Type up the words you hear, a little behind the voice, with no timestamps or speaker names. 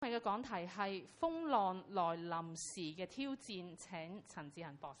講題係風浪來臨時嘅挑戰。請陳志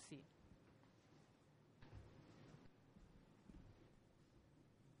恒博士。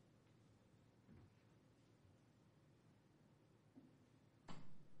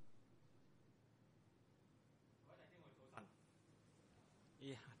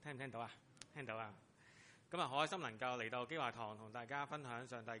咦，聽唔聽到啊？聽到啊！今日好開心能夠嚟到基華堂同大家分享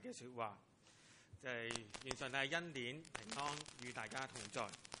上帝嘅説話，就係願上帝嘅恩典平安與大家同在。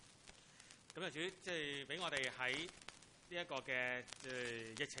咁主即係俾我哋喺呢一個嘅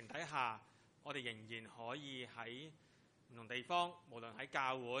疫情底下，我哋仍然可以喺唔同地方，無論喺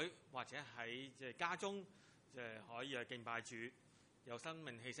教會或者喺家中，可以去敬拜主，有生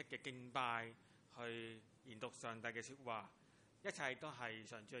命氣息嘅敬拜，去研讀上帝嘅説話。一切都係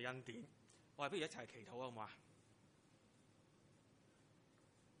上主嘅恩典，我哋不如一齊祈禱好唔好啊？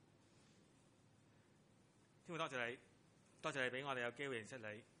天父，多謝你，多謝你俾我哋有機會認識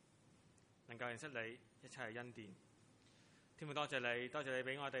你，能夠認識你，一切係恩典。天父，多謝你，多謝你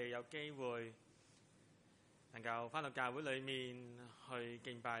俾我哋有機會能夠返到教會裏面去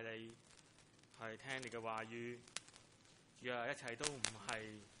敬拜你，去聽你嘅話語。主啊，一切都唔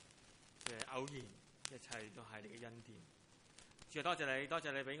係偶然，一切都係你嘅恩典。主啊，多謝你，多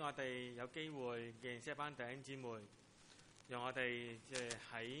謝你俾我哋有機會認識一班弟兄姊妹，讓我哋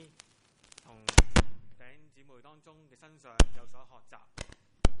喺同弟兄姊妹當中嘅身上有所學習，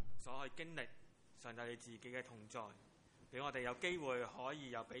所去經歷上帝你自己嘅同在，俾我哋有機會可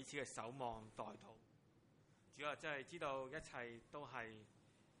以有彼此嘅守望代禱。主啊，真係知道一切都係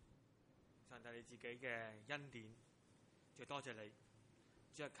上帝你自己嘅恩典。主啊，多謝你，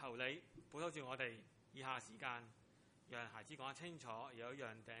主啊，求你保守住我哋以下時間，讓孩子講得清楚，亦都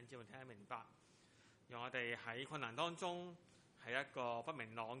讓弟兄姊妹聽得明白。讓我哋喺困難當中，喺一個不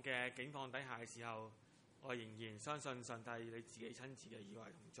明朗嘅境況底下嘅時候，我仍然相信上帝你自己親自嘅與我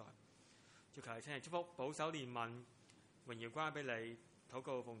同在。主求你親自祝福、保守、憐憫、榮耀歸俾你。禱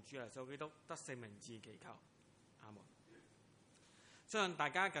告奉主耶穌基督得勝名字祈求，阿門。相信大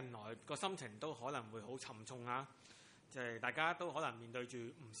家近來個心情都可能會好沉重啊！大家都可能面對住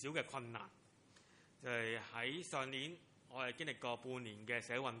唔少嘅困難。喺上年，我哋經歷過半年嘅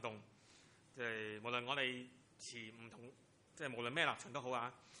社會運動，無論我哋持唔同，無論咩立場都好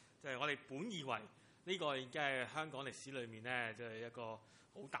啊，我哋本以為呢個已經係香港歷史裏面呢，一個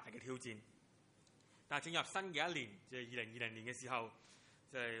好大嘅挑戰。但係進入新嘅一年，2020年嘅時候，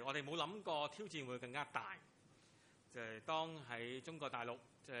我哋冇諗過挑戰會更加大。當喺中國大陸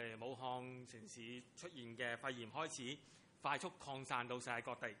武漢城市出現嘅肺炎開始快速擴散到世界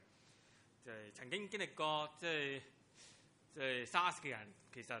各地。曾經經歷過SARS 嘅人，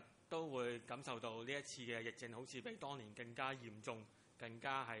其實都會感受到呢一次嘅疫症好似比當年更加嚴重、更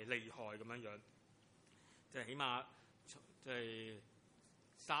加係厲害咁樣樣。起碼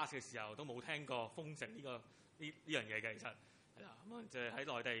SARS 嘅時候都冇聽過封城呢樣嘢嘅，其實係啦。咁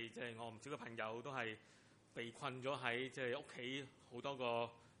喺內地，我唔少嘅朋友都係被困咗喺屋企好多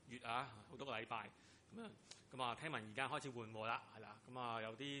個月啊，好多個禮拜咁樣。咁啊，聽聞而家開始緩和啦，係啦。咁啊，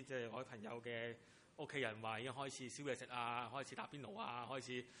有啲我啲朋友嘅屋企人話已經開始燒嘢食啊，開始打邊爐啊，開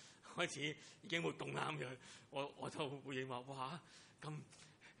始已經活動啦咁樣。我就回應話：哇，咁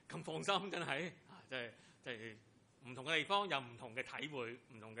放心，真係啊！即係唔同嘅地方有唔同嘅體會，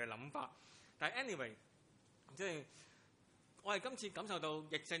唔同嘅諗法。但係 anyway，我哋今次感受到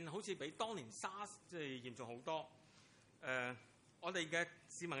疫症好似比當年 SARS 嚴重好多。我哋嘅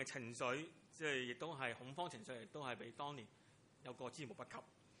市民嘅情緒。亦都係恐慌情緒，亦都係比當年有過之無不及。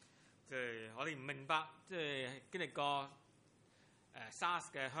我哋唔明白，經歷過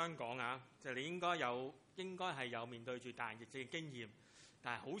SARS 嘅香港啊，你應該係有面對住大疫症嘅經驗，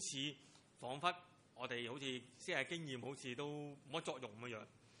但係好似彷彿我哋好似先係經驗，好似都冇乜作用咁樣。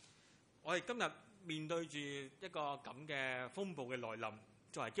我哋今日面對住一個咁嘅風暴嘅來臨，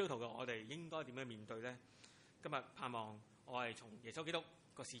作為基督徒嘅我哋應該點樣面對呢？今日盼望我係從耶穌基督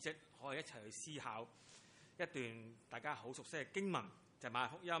個事蹟可以一齊去思考一段大家好熟悉嘅經文，就係馬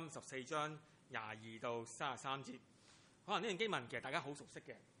可福音14章22到33節。可能呢段經文其實大家好熟悉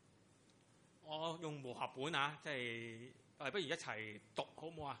嘅，我用和合本啊，我哋不如一齊讀好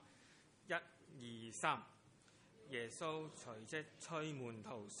唔好啊？1、2、3。耶穌隨即催門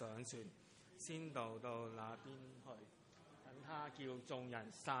徒上船，先渡到那邊去，等他叫眾人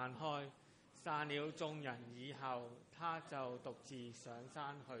散開。散了眾人以後，他就獨自上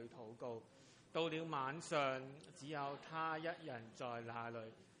山去禱告。到了晚上，只有他一人在那裏。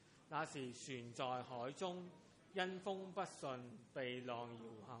那時船在海中，因風不順，被浪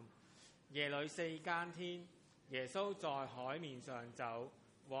搖撼。夜裏4更天，耶穌在海面上走，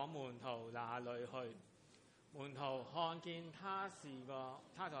往門徒那裏去。門徒看見他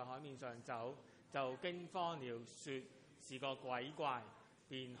在海面上走，就驚慌了，說是個鬼怪，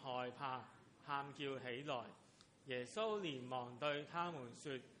便害怕，喊叫起來。耶穌連忙對他們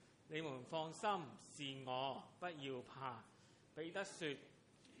說：你們放心，是我，不要怕。彼得說：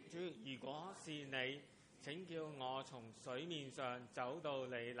主，如果是你，請叫我從水面上走到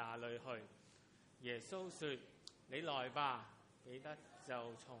你那裏去。耶穌說：你來吧。彼得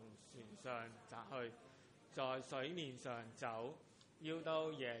就從船上摘去，在水面上走，要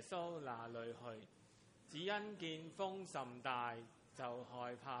到耶穌那裏去。只因見風甚大，就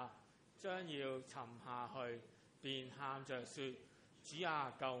害怕，將要沉下去，便喊着說：主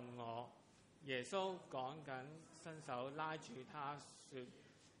啊，救我！耶穌趕緊伸手拉住他，說：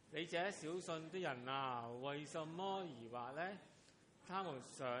你這小信的人啊，為什麼疑惑呢？他們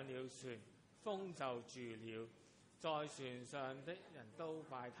上了船，風就住了。在船上的人都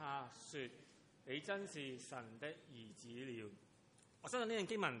拜他，說：你真是神的兒子了。我相信呢段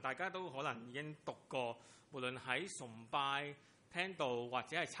經文大家都可能已經讀過，無論喺崇拜、聽道或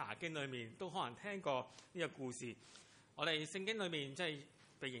者係查經裏面，都可能聽過呢個故事。我哋聖經裏面即係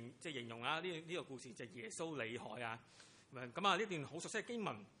被形容啊，呢個故事就係耶穌履海啊。咁啊，呢段好熟悉嘅經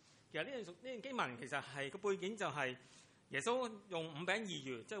文。其實呢段經文其實係個背景就係耶穌用5餅2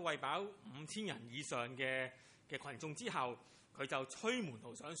魚，即係餵飽5000人以上嘅群眾之後，佢就催門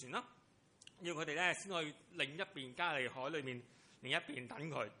徒上船啦，要佢哋咧先去另一邊加利海裏面另一邊等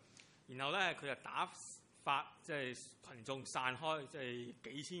佢。然後咧佢就打發即係群眾散開，即係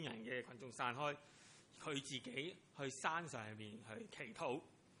幾千人嘅群眾散開，佢自己去山上面去祈禱。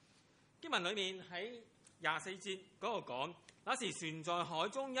經文裏面喺24節嗰度講，那時船在海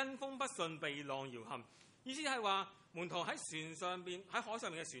中因風不順，被浪搖撼。意思係話門徒喺船上邊，喺海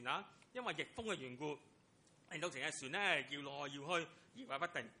上面嘅船啊，因為逆風嘅緣故，令到成隻船咧搖來搖去，搖擺不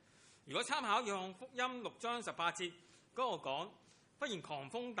定。如果參考約翰福音6章18節嗰度講，忽然狂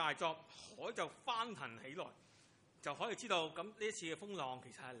風大作，海就翻騰起來，就可以知道咁呢一次嘅風浪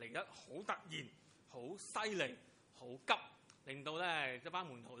其實係嚟得好突然、好犀利、好急，令到咧一班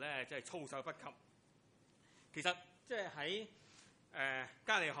門徒咧即係措手不及。其實即係喺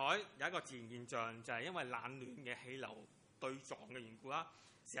加利海有一個自然現象，就係因為冷暖嘅氣流對撞嘅緣故啦，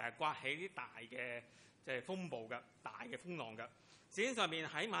成日刮起啲大嘅即係風暴嘅大嘅風浪嘅。聖經上面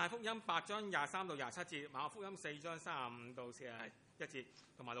喺馬可福音8章23到27節、馬可福音4章35到41節，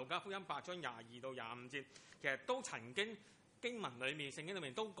同埋路加福音8章22到25節，其實都曾經經文裏面、聖經裏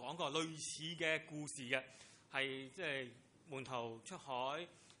面都講過類似嘅故事嘅，係即係門徒出海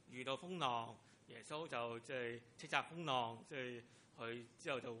遇到風浪，耶穌就即係斥責風浪，即係佢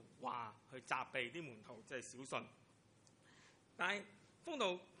之後就話去責備啲門徒即係小信。但係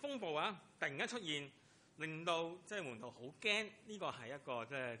風暴啊，突然間出現，令到即係門徒好驚。呢個係一個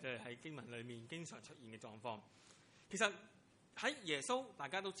即係喺經文裏面經常出現嘅狀況。其實喺耶穌大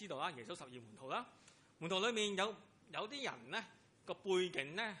家都知道啦，耶穌12門徒啦，門徒裏面有啲人咧個背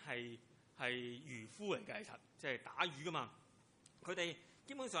景咧係漁夫嚟嘅，其實即係打魚噶嘛。佢哋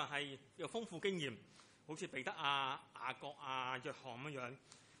基本上係有豐富經驗，好似彼得啊、雅各啊、約翰咁樣。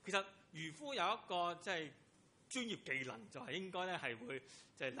其實漁夫有一個即係專業技能，就係應該咧係會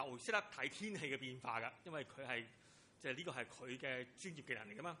即係識得睇天氣嘅變化㗎，因為佢係即係呢個係佢嘅專業技能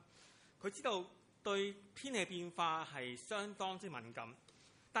嚟㗎嘛。佢知道對天氣變化係相當之敏感，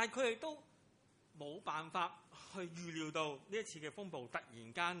但係佢哋都冇辦法去預料到呢一次嘅風暴突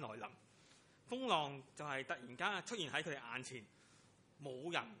然間來臨，風浪就係突然間出現喺佢哋眼前，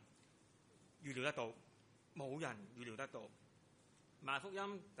冇人預料得到，冇人預料得到。馬可福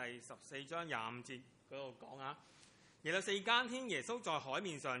音第14章25節嗰度講啊，夜到4更天，耶穌在海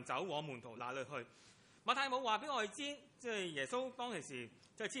面上走往門徒那裏去。馬太冇話俾我哋知，即係耶穌當其時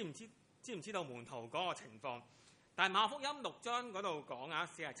即係知唔知道門徒嗰個情況。但係馬可福音6章嗰度講啊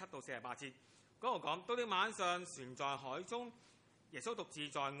，47到48節嗰度講，到了晚上，船在海中，耶穌獨自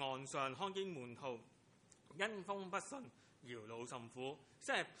在岸上，看見門徒因風不順，搖橹甚苦。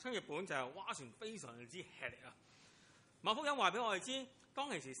即係新譯本就係划船非常之吃力啊。馬可福音話俾我哋知，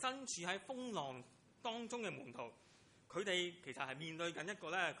當其時身處喺風浪當中嘅門徒，佢哋其實係面對緊一個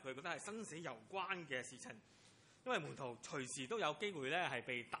咧，佢覺得係生死攸關嘅事情，因為門徒隨時都有機會咧係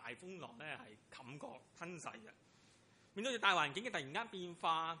被大風浪咧係冚過吞噬嘅。面對住大環境嘅突然間變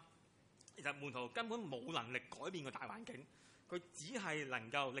化，其實門徒根本冇能力改變個大環境，佢只係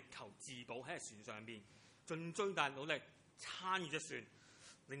能夠力求自保喺船上邊，盡最大努力撐住隻船，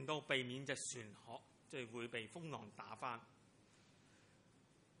令到避免隻船即係會被風浪打翻。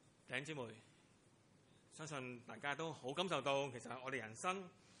弟兄姊妹，相信大家都好感受到，其實我哋人生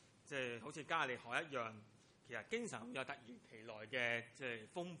即係好似加利海一樣，其實經常會有突如其來嘅即係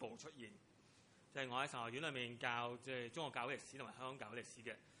風暴出現。就係我喺神學院裏面教即係中國教會歷史同埋香港教會歷史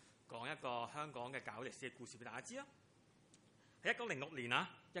嘅，講一個香港嘅教會歷史嘅故事俾大家知啦。喺1906年啊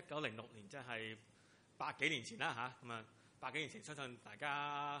，1906年即係百幾年前啦嚇，咁啊百幾年前相信大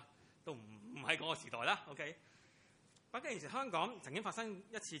家都唔喺嗰個時代啦。OK， 百幾年前香港曾經發生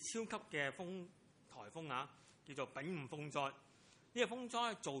一次超級嘅颱風啊，叫做丙午風災。呢個風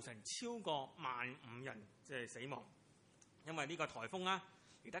災造成超過15,000人即係死亡，因為呢個颱風啊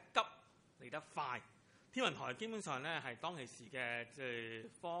嚟得急嚟得快，天文台基本上咧係當其時嘅即係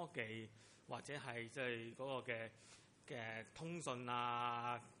科技或者係即係嗰個嘅通訊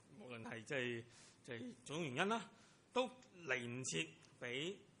啊，無論係即係種種原因啦，都嚟唔切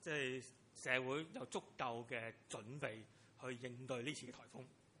俾即係社會有足夠嘅準備去應對呢次嘅颱風。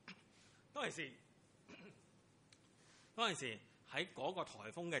當其時喺嗰個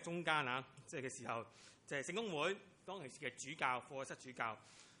颱風嘅中間啊，即係嘅時候，就係聖公會當其時嘅主教課室主教，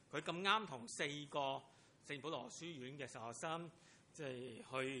佢咁啱同4個聖保羅書院嘅神學生，即係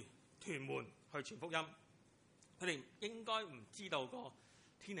去屯門去傳福音。佢哋應該唔知道個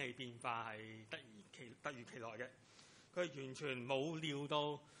天氣變化係突如其來嘅，佢哋完全冇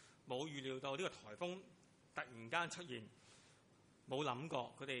預料到呢個颱風突然間出現，冇諗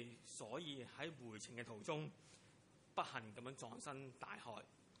過佢哋，所以喺回程嘅途中不幸咁樣葬身大海。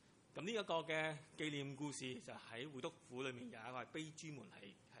咁呢一個嘅紀念故事就喺會督府裏面有一個悲專門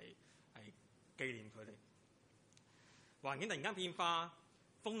係紀念佢哋。環境突然間變化，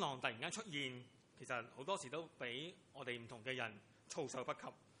風浪突然間出現，其實好多時都俾我哋唔同嘅人措手不及。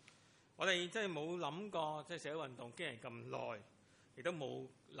我哋即係冇諗過，即係社會運動經歷咁耐，亦都冇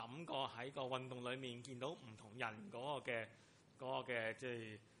諗過喺個運動裏面見到唔同人嗰個嘅即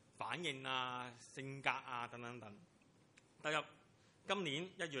係反應啊、性格啊等等等。踏入今年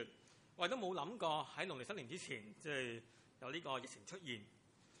1月，我哋都冇諗過喺農曆新年之前，即係有呢個疫情出現。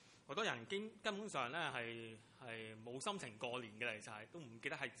好多人根本上咧係冇心情過年嘅，其實係都唔記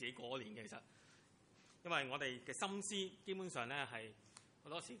得係自己過年嘅。其實，因為我哋嘅心思基本上咧係好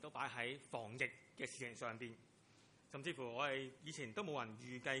多時都擺喺防疫嘅事情上邊，甚至乎我哋以前都冇人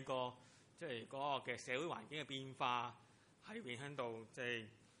預計過，即係嗰個嘅社會環境嘅變化係影響到即係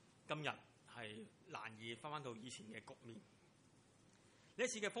今日係難以翻到以前嘅局面。呢一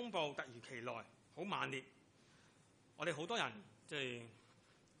次嘅風暴突如其來，好猛烈，我哋好多人即係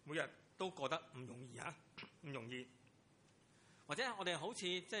每日都過得唔容易啊，唔容易。或者我哋好似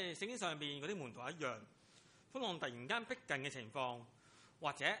即係聖經上邊嗰啲門徒一樣，風浪突然間逼近嘅情況，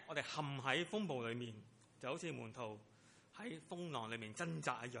或者我哋陷喺風暴裡面，就好似門徒喺風浪裡面掙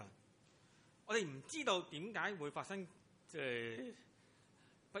扎一樣。我哋唔知道點解會發生即係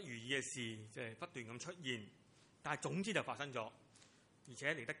不如意嘅事，即係不斷咁出現，但係總之就發生咗，而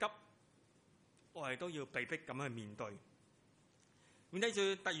且嚟得急，我哋都要被迫咁去面對。面對住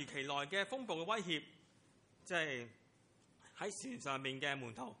突如其來嘅風暴嘅威脅，即係喺船上面嘅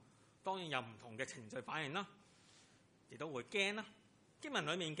門徒，當然有唔同嘅情緒反應啦，亦都會驚啦。經文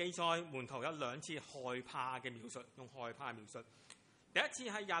裡面記載，門徒有2次害怕嘅描述，用害怕嘅描述。第一次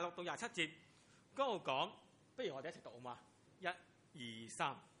係26到27節，嗰度講，不如我哋一齊讀好嘛？1、2、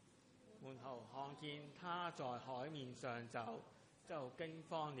3。門徒看見他在海面上走，就驚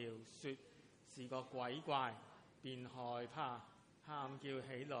慌了，說是個鬼怪，便害怕，喊叫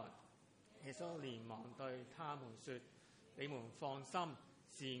起來。耶穌連忙對他們說：你們放心，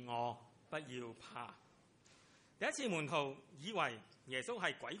是我，不要怕。第一次門徒以為耶穌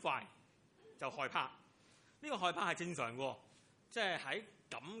係鬼怪，就害怕。呢個害怕係正常嘅，即係喺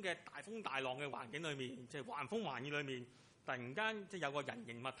咁嘅大風大浪嘅環境裏面，即係橫風橫雨裏面，突然間即係有個人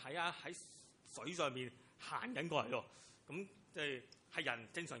形物體啊喺水上面行緊過嚟咯。咁即係人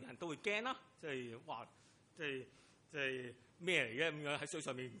正常人都會驚啦，即係話即係咩嚟嘅咁樣喺水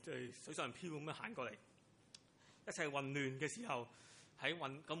上面，即係水上漂咁樣行過嚟，一切混亂嘅時候，喺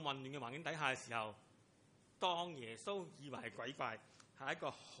咁混亂嘅環境底下嘅時候，當耶穌以為係鬼怪，係一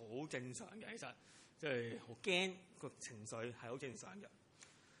個好正常嘅，其實即係好驚個情緒係好正常嘅。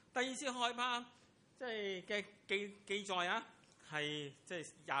第二次害怕即係嘅記載啊，係即係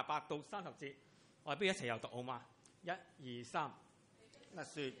28到30節，我哋不如一齊又讀好嗎？1、2、3。那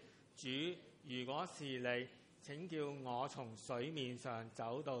說：主，如果是你，請叫我從水面上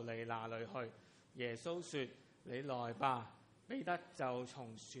走到你那裡去。耶穌說：你來吧。彼得就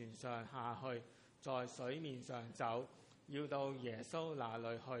從船上下去，在水面上走，要到耶穌那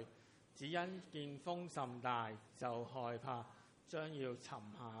裡去。只因見風甚大，就害怕，將要沉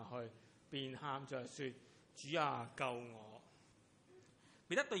下去，便喊着說：主啊，救我！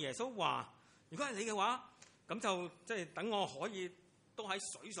彼得對耶穌話：如果係你嘅話，咁就即係等我可以都喺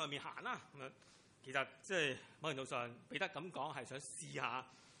水上面行啦。咁樣其實即係某程度上，彼得咁講係想試下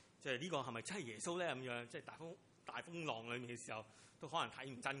即係呢個係咪真係耶穌咧？咁樣即係大風浪裏面嘅時候，都可能睇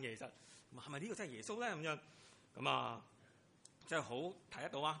唔真嘅。其實係咪呢個真係耶穌咧？咁樣咁啊，即係好睇得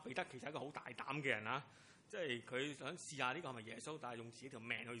到啊！彼得其實係一個好大膽嘅人啊！即係佢想試下呢個係咪耶穌，但係用自己條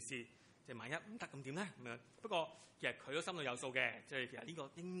命去試。即係萬一唔得咁點咧？咁樣不過其實佢都心裏有數嘅，即係其實呢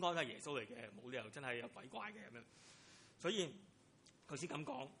個應該都係耶穌嚟嘅，冇理由真係有鬼怪嘅咁樣。所以佢先咁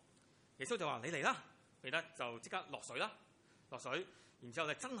講，耶穌就話：你嚟啦！彼得就即刻落水啦，落水，然之後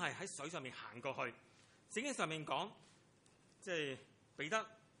咧真係喺水上面行過去。聖經上面講，即係彼得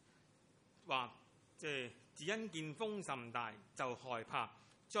話，即係只因見風甚大，就害怕，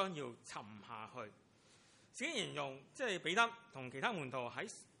將要沉下去。聖經形容即係彼得同其他門徒喺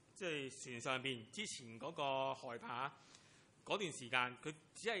即係船上邊之前嗰個害怕嗰段時間，佢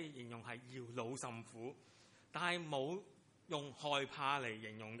只係形容係搖腦甚苦，但係冇用害怕嚟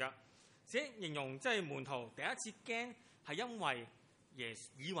形容㗎。只形容即係門徒第一次驚係因為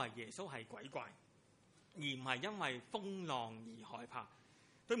以為耶穌係鬼怪，而唔係因為風浪而害怕。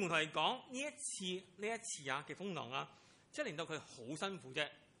對門徒嚟講，呢一次嘅風浪啊，即係令到佢好辛苦啫，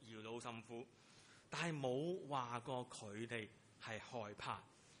搖腦甚苦，但係冇話過佢哋係害怕。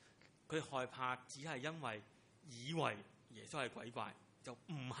佢害怕只係因為以為耶穌係鬼怪，就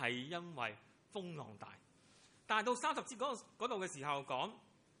唔係因為風浪大。但係到30節嗰度嘅時候講，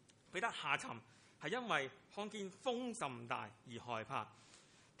彼得下沉係因為看見風甚大而害怕。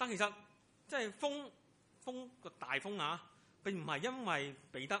但其實即係風個大風啊，並唔係因為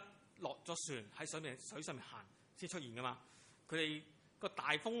彼得落咗船喺水上面行先出現噶嘛。佢哋個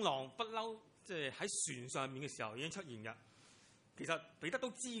大風浪不嬲，即係喺船上面嘅時候已經出現嘅。其實彼得都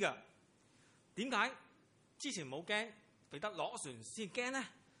知㗎。點解之前冇驚，彼得落船先驚呢？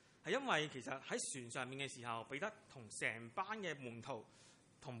係因為其實喺船上面嘅時候，彼得同成班嘅門徒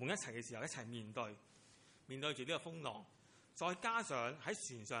同伴一齊嘅時候，一齊面對住呢個風浪，再加上喺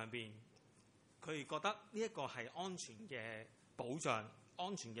船上邊，佢哋覺得呢一個係安全嘅保障、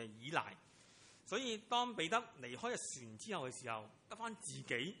安全嘅依賴。所以當彼得離開隻船之後嘅時候，得翻自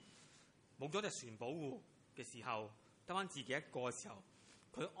己冇咗隻船保護嘅時候，得翻自己一個嘅時候，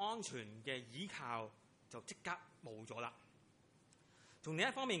佢安全嘅依靠就即刻冇咗啦。從另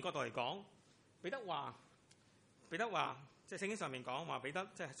一方面角度嚟講，彼得話，即係聖經上面講話，彼得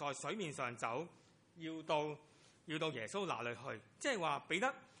即係在水面上走，要到耶穌那裏去，即係話彼得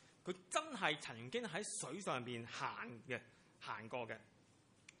佢真係曾經喺水上邊行過嘅。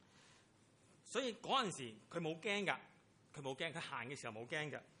所以嗰陣時佢冇驚㗎，佢行嘅時候冇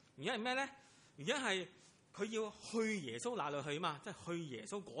驚㗎。原因係咩咧？原因係佢要去耶穌那裏去嘛，即係去耶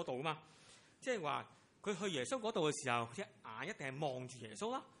穌嗰度啊嘛。即係話佢去耶穌嗰度嘅時候，隻眼一定係望住耶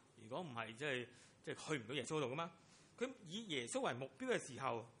穌啦。如果唔係，即係去唔到耶穌度噶嘛。佢以耶穌為目標嘅時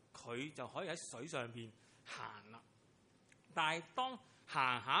候，佢就可以喺水上邊行啦。但係當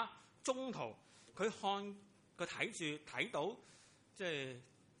行下中途，佢睇到即係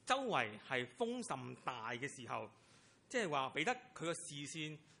周圍係風甚大嘅時候，即係話彼得佢個視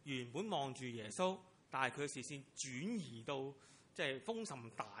線原本望住耶穌，但係佢嘅視線轉移到即係風甚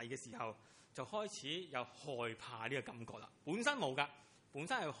大嘅時候，就開始有害怕呢個感覺啦。本身冇㗎，本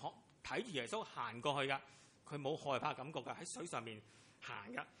身係睇住耶穌行過去㗎，佢冇害怕感覺㗎，喺水上面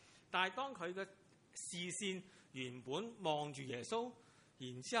行㗎。但係當佢嘅視線原本望住耶穌，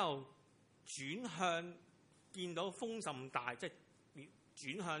然之後轉向見到風甚大，即係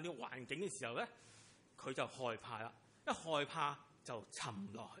轉向呢個環境嘅時候咧，佢就害怕啦。一害怕就沉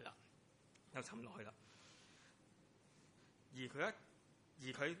落去啦，而佢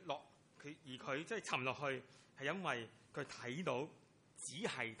即係沉落去，係因為佢只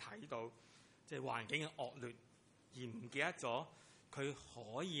係睇到即係環境嘅惡劣，而唔記得咗佢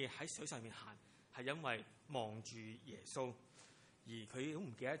可以喺水上面行，係因為望住耶穌。而佢都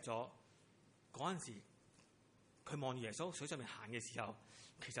唔記得咗嗰陣時，佢望住耶穌水上面行嘅時候，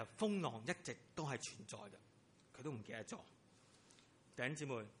其實風浪一直都係存在嘅，佢都唔記得咗。弟兄姊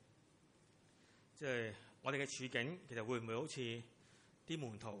妹，即係我哋嘅處境，其實會唔會好似啲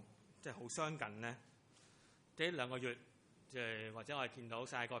門徒即係好相近呢？即係2個月，即係或者我哋見到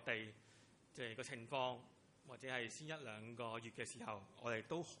世界各地即係個情況，或者係先1-2個月嘅時候，我哋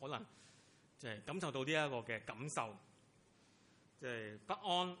都可能即係感受到呢一個嘅感受，即係不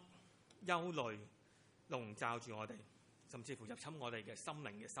安、憂慮籠罩住我哋，甚至乎入侵我哋嘅心靈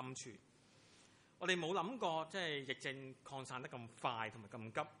嘅深處。我哋冇諗過，即係疫症擴散得咁快同埋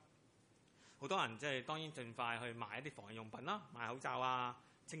咁急。好多人即係當然盡快去買一啲防疫用品啦，買口罩啊、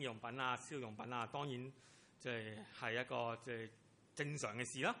清潔用品啊、消毒用品啊，當然即係一個即係正常嘅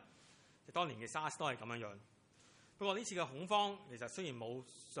事啦。當年嘅 SARS 都係咁樣樣。不過呢次嘅恐慌其實雖然冇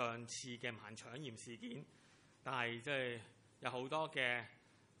上次嘅盲搶驗事件，但係即係有好多嘅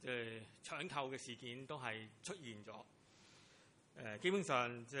即係搶購嘅事件都係出現咗。基本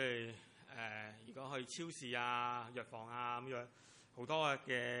上即係如果去超市啊、藥房啊咁樣，好多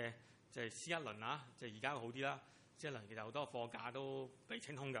嘅即係新一輪啊，即係而家好啲啦。新一輪其實好多貨架都被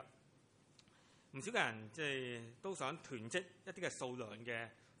清空㗎。唔少嘅人即係都想囤積一啲嘅數量嘅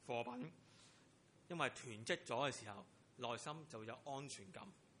貨品，因為囤積咗嘅時候，內心就會有安全感，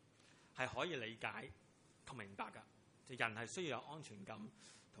係可以理解同明白㗎。即係人係需要有安全感，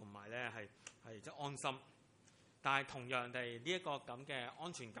同埋咧係即係安心。但係同樣地，呢一個咁嘅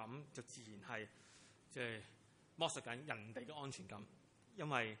安全感就自然係即係剝削緊人哋嘅安全感，因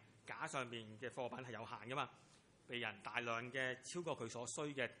為架上面嘅貨品係有限㗎嘛，被人大量嘅超過佢所需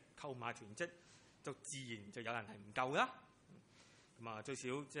嘅購買囤積，就自然就有人係唔夠啦。咁啊，最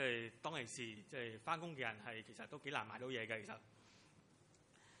少即係當其時即係返工嘅人係其實都幾難買到嘢嘅。其實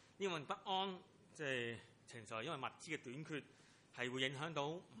呢份不安即係情緒，因為物資嘅短缺係會影響到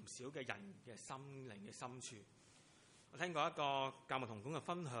唔少嘅人嘅心靈嘅深處。我聽過一個教牧同工嘅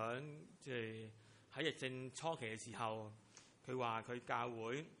分享，即係喺疫症初期嘅時候，佢話佢教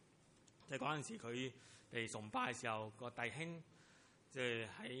會即係嗰陣時佢哋崇拜嘅時候，個弟兄即係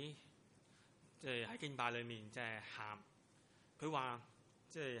喺敬拜裏面即係喊。佢話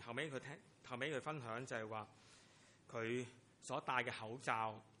即係後尾佢分享就係話佢所戴嘅口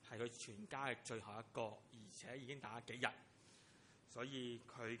罩係佢全家嘅最後一個，而且已經打咗幾日，所以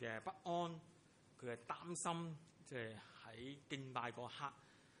佢嘅不安、佢嘅擔心，即係喺敬拜嗰刻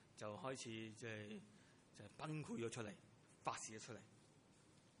就開始即係崩潰咗出嚟，發泄咗出嚟。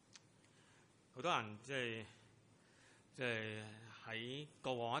好多人即係喺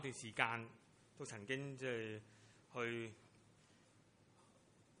過往一段時間都曾經即係去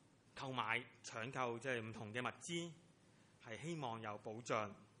購買搶購即係唔同嘅物資，係希望有保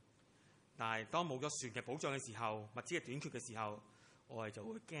障。但係當冇咗船嘅保障嘅時候，物資嘅短缺嘅時候，我哋就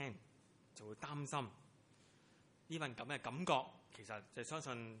會驚，就會擔心。呢份咁嘅感覺，其實就相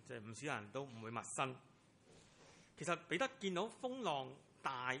信即係唔少人都唔會陌生。其實彼得見到風浪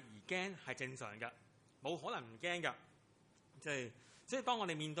大而驚係正常嘅，冇可能唔驚㗎。即係當我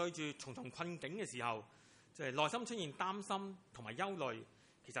哋面對住重重困境嘅時候，即係內心出現擔心同埋憂慮，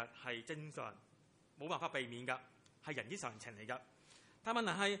其實係正常，冇辦法避免㗎，係人之常情嚟㗎。但問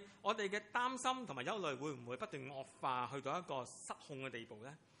題係，我哋嘅擔心同埋憂慮會唔會不斷惡化，去到一個失控嘅地步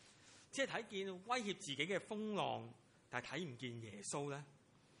呢？只係睇見威脅自己嘅風浪，但係睇唔見耶穌呢？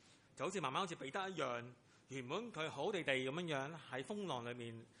就好似慢慢好似彼得一樣，原本佢好地地咁樣喺風浪裏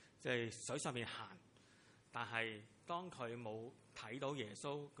面，即係水上面行，但係當佢冇睇到耶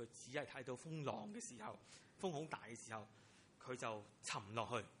穌，佢只係睇到風浪嘅時候，風好大嘅時候，佢就沉落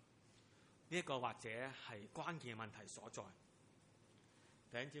去。呢一個或者係關鍵嘅問題所在。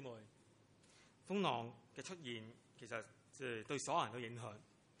弟兄姊妹，風浪嘅出現其實即係對所有人都影響，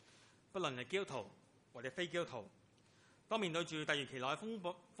不論係基督徒或者非基督徒。當面對住突如其來嘅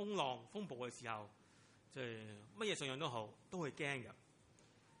風浪風暴嘅時候，即係乜嘢信仰都好，都會驚嘅。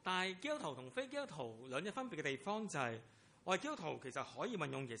但係基督徒同非基督徒兩者分別嘅地方就係，我哋基督徒其實可以運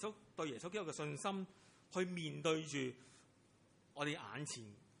用耶穌對耶穌基督嘅信心，去面對住我哋眼前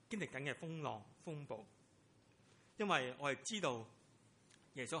經歷緊嘅風浪風暴，因為我哋知道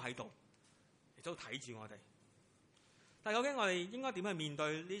耶穌喺度，耶穌睇住我哋。但究竟我哋應該點去面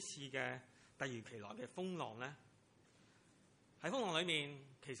對呢次嘅突如其來嘅風浪呢？喺風浪裏面，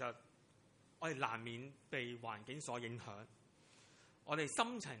其實我哋難免被環境所影響，我哋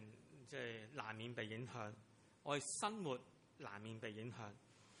心情即係難免被影響，我哋生活難免被影響。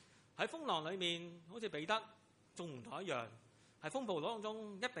喺風浪裏面，好似彼得中門徒一樣，喺風暴當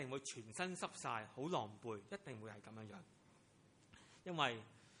中一定會全身濕晒，好狼狽，一定會係咁樣樣。因為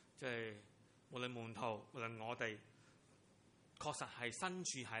即係無論門徒，無論我哋，確實係身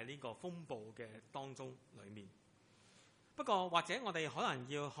處喺呢個風暴嘅當中裏面。不過或者我哋可能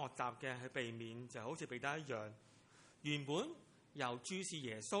要學習嘅係避免，就好似彼得一樣，原本由注視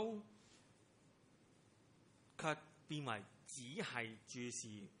耶穌，卻變為只係注視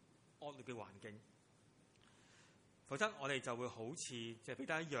惡劣嘅環境。否則我哋就會好似即係彼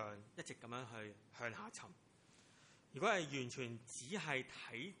得一樣，一直咁樣去向下沉。如果係完全只係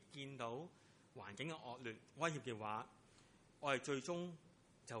睇見到環境嘅惡劣威脅嘅話，我哋最終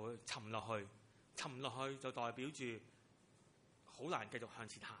就會沉落去。沉落去就代表住好難繼續向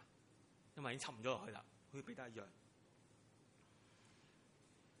前行，因為已經沉咗落去啦，好似彼得一樣。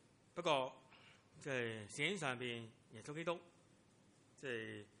不過即係聖經上邊耶穌基督即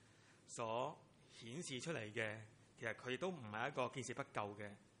係所顯示出嚟嘅，其實佢亦都唔係一個見死不救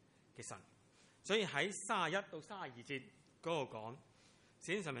嘅神。所以喺31到32節嗰度講，聖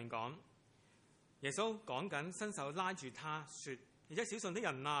經上面講耶穌講緊伸手拉住他說，而且小信的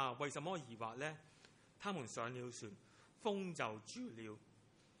人啊，為什麼疑惑呢？他們上了船，風就住了。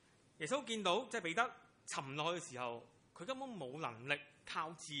耶穌見到即係彼得沉落去嘅時候，佢根本冇能力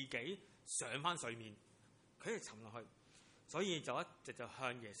靠自己上翻水面，佢係沉落去，所以就一直就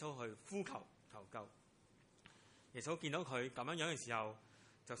向耶穌去呼求求救。耶穌見到佢咁樣樣嘅時候，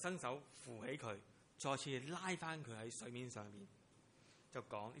就伸手扶起佢，再次拉翻佢喺水面上面，就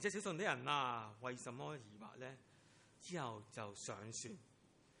講：而且小信的人啊，為什麼疑惑呢？之後就上船。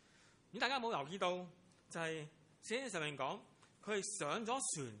咁大家有冇留意到，就係聖經上面講，佢係上咗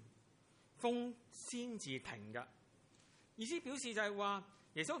船，風先至停嘅。意思表示就係話，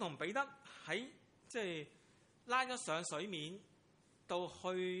耶穌同彼得喺即係拉咗上水面，到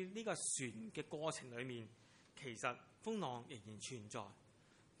去呢個船嘅過程裏面，其實風浪仍然存在，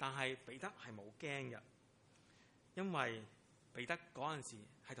但係彼得係冇驚嘅，因為彼得嗰陣時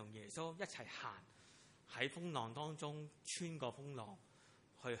係同耶穌一齊行喺風浪當中，穿過風浪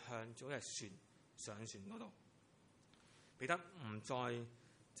去向咗隻船上船嗰度。彼得唔再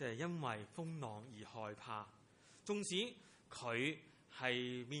即係因為風浪而害怕，縱使佢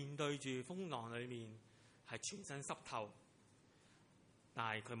係面對住風浪裏面係全身濕透，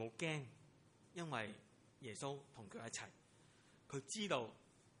但係佢冇驚，因為耶穌同佢一齊。佢知道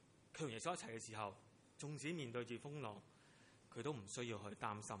佢同耶穌一齊嘅時候，縱使面對住風浪，佢都唔需要去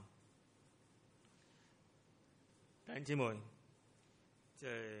擔心。弟兄姊妹，即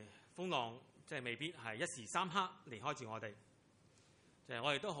係風浪，即係未必係一時三刻離開住我哋。即係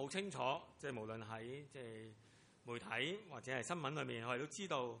我哋都好清楚，即係無論喺即係媒體或者係新聞裏面，我哋都知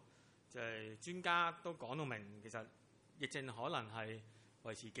道，即係專家都講到明，其實疫症可能係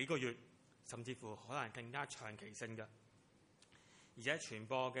維持幾個月，甚至乎可能更加長期性嘅，而且傳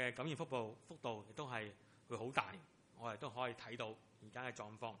播嘅感染幅度亦都係會好大。我哋都可以睇到而家嘅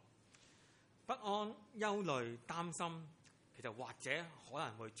狀況，不安、憂慮、擔心，其實或者可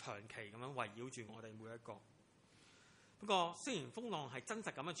能會長期咁樣圍繞住我哋每一個。不過雖然風浪係真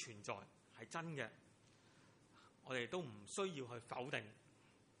實咁樣存在，係真嘅，我哋都唔需要去否定。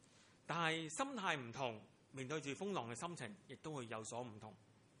但係心態唔同，面對住風浪嘅心情亦都會有所唔同。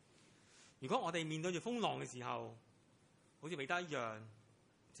如果我哋面對住風浪嘅時候，好似彼得一樣，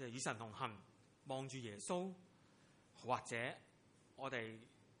即係與神同行，望住耶穌，或者我哋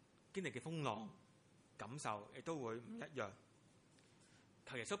經歷嘅風浪感受亦都會唔一樣。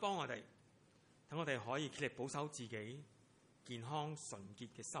求耶穌幫我哋，等我哋可以竭力保守自己健康純潔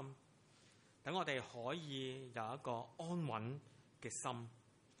嘅心，等我哋可以有一個安穩嘅心，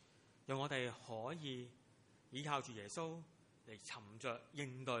讓我哋可以依靠住耶穌嚟沉着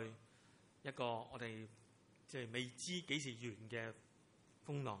應對一個我哋即係未知幾時完嘅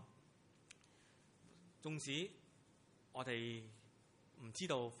風浪。縱使我哋唔知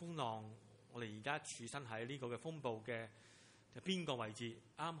道風浪，我哋而家處身喺呢個嘅風暴嘅邊個位置，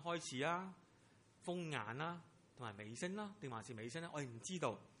啱開始啊，風眼啦，同埋尾聲啦，定還是尾聲咧？我哋唔知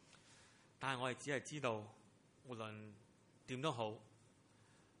道，但係我哋只係知道，無論點都好，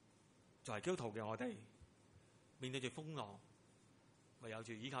作為基督徒嘅我哋，面對住風浪，唯有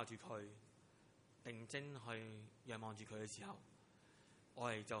住依靠住佢，定睛去仰望住佢嘅時候，我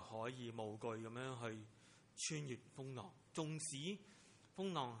哋就可以無懼咁樣去穿越風浪。縱使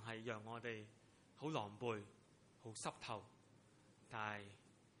風浪係讓我哋好狼狽、好濕透，但係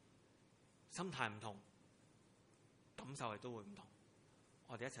心態唔同，感受亦都會唔同。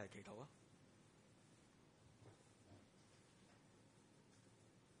我哋一齊祈禱啊！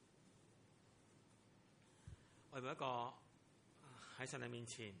我哋每一個喺神嘅面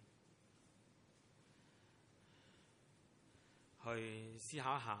前去思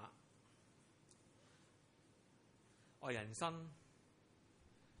考一下，我人生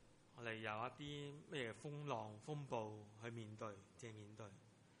我哋有一啲咩風浪風暴去面對，即係面對。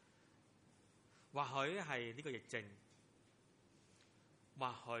或許係呢個疫症，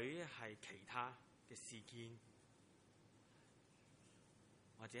或許係其他嘅事件，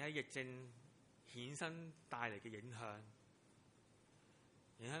或者喺疫症衍生帶嚟嘅影響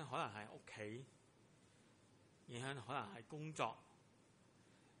可能係屋企，影響可能係工作，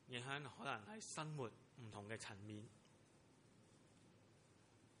影響可能係生活唔同嘅層面。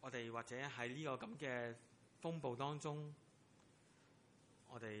我哋或者喺呢個咁嘅風暴當中，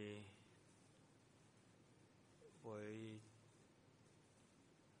我哋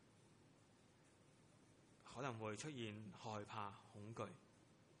可能會出現害怕、恐懼。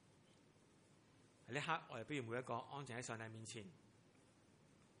喺呢一刻，我哋不如每一個安靜喺上帝面前，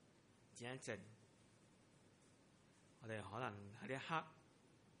靜一靜。我哋可能喺呢一刻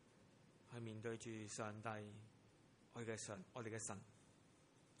去面對住上帝，我哋嘅神，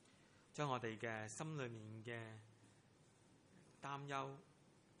將我哋嘅心裏面嘅擔憂、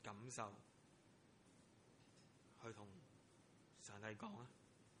感受去同上帝講啊？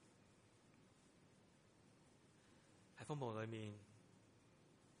喺風暴裏面，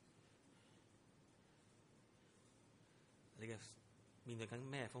你嘅面對緊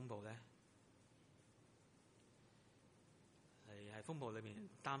咩風暴咧？你喺風暴裏面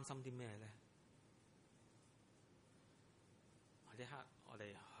擔心啲咩咧？呢刻我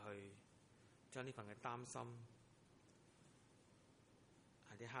哋去將呢份嘅擔心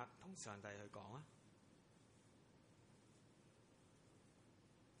喺呢刻同上帝去講啊！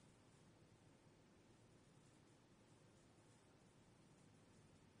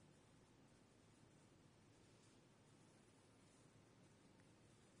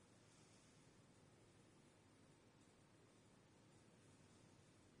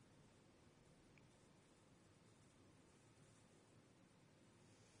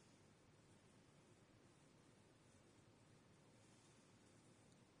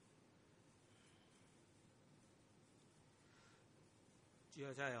主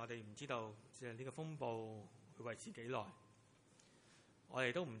要真係我哋唔知道，即係呢個風暴會維持幾耐。我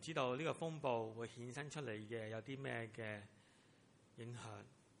哋都唔知道呢個風暴會衍生出嚟嘅有啲咩嘅影響。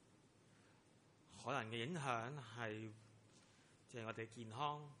可能嘅影響係即係我哋健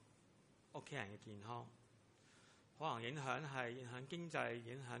康、屋企人嘅健康。可能影響係影響經濟、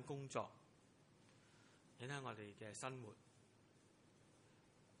影響工作、影響我哋嘅生活。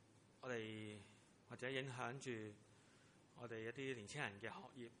我哋或者影響住我哋一啲年輕人嘅學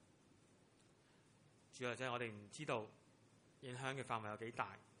業，主要就係我哋唔知道影響嘅範圍有幾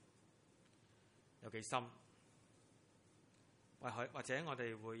大，有幾深，或者我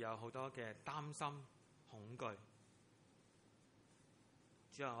哋會有好多嘅擔心、恐懼。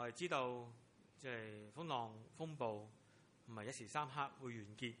主要我哋知道，即係風浪、風暴唔係一時三刻會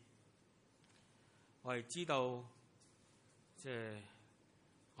完結。我哋知道，即係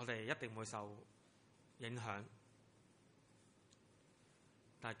我哋一定會受影響。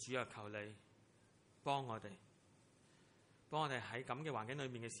但係主啊，求你幫我哋喺咁嘅環境裏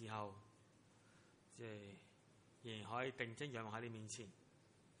面嘅時候，即係仍然可以定睛仰望喺你面前，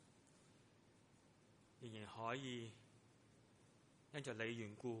仍然可以因着你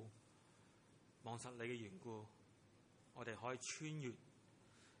緣故，望實你嘅緣故，我哋可以穿越呢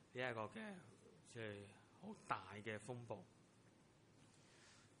一個嘅即係好大嘅風暴。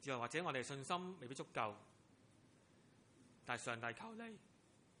主啊，或者我哋信心未必足夠，但係上帝求你。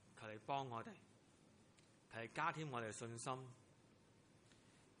求你幫我哋，求你加添我哋嘅信心，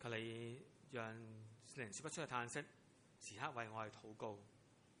求你讓聖靈說不出嘅嘆息，時刻為我哋禱告，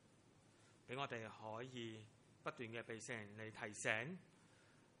俾我哋可以不斷嘅被聖靈嚟提醒，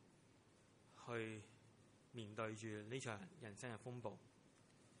去面對住呢場人生嘅風暴。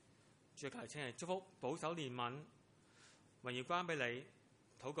主啊，求你請你祝福、保守、憐憫，榮耀歸俾你。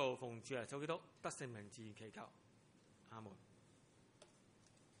禱告奉主耶穌基督得勝名字祈求，阿門。